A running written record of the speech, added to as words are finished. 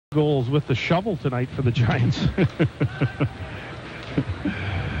Goals with the shovel tonight for the Giants.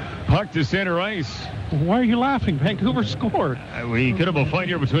 Puck to center ice. Why are you laughing? Vancouver scored. We could have a fight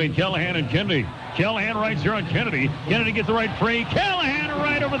here between Callahan and Kennedy. Callahan rights here on Kennedy. Kennedy gets the right free. Callahan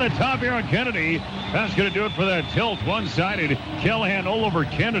right over the top here on Kennedy. That's going to do it for that tilt. One-sided. Callahan all over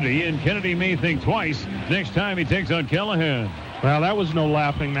Kennedy, and Kennedy may think twice next time he takes on Callahan. Well, that was no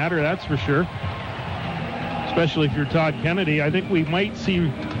laughing matter, that's for sure. Especially if you're Todd Kennedy. I think we might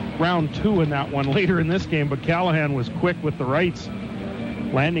see round 2 in that one later in this game, but Callahan was quick with the rights,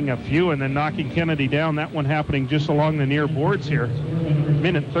 landing a few and then knocking Kennedy down. That one happening just along the near boards here.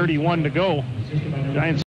 Minute 31 to go. Giants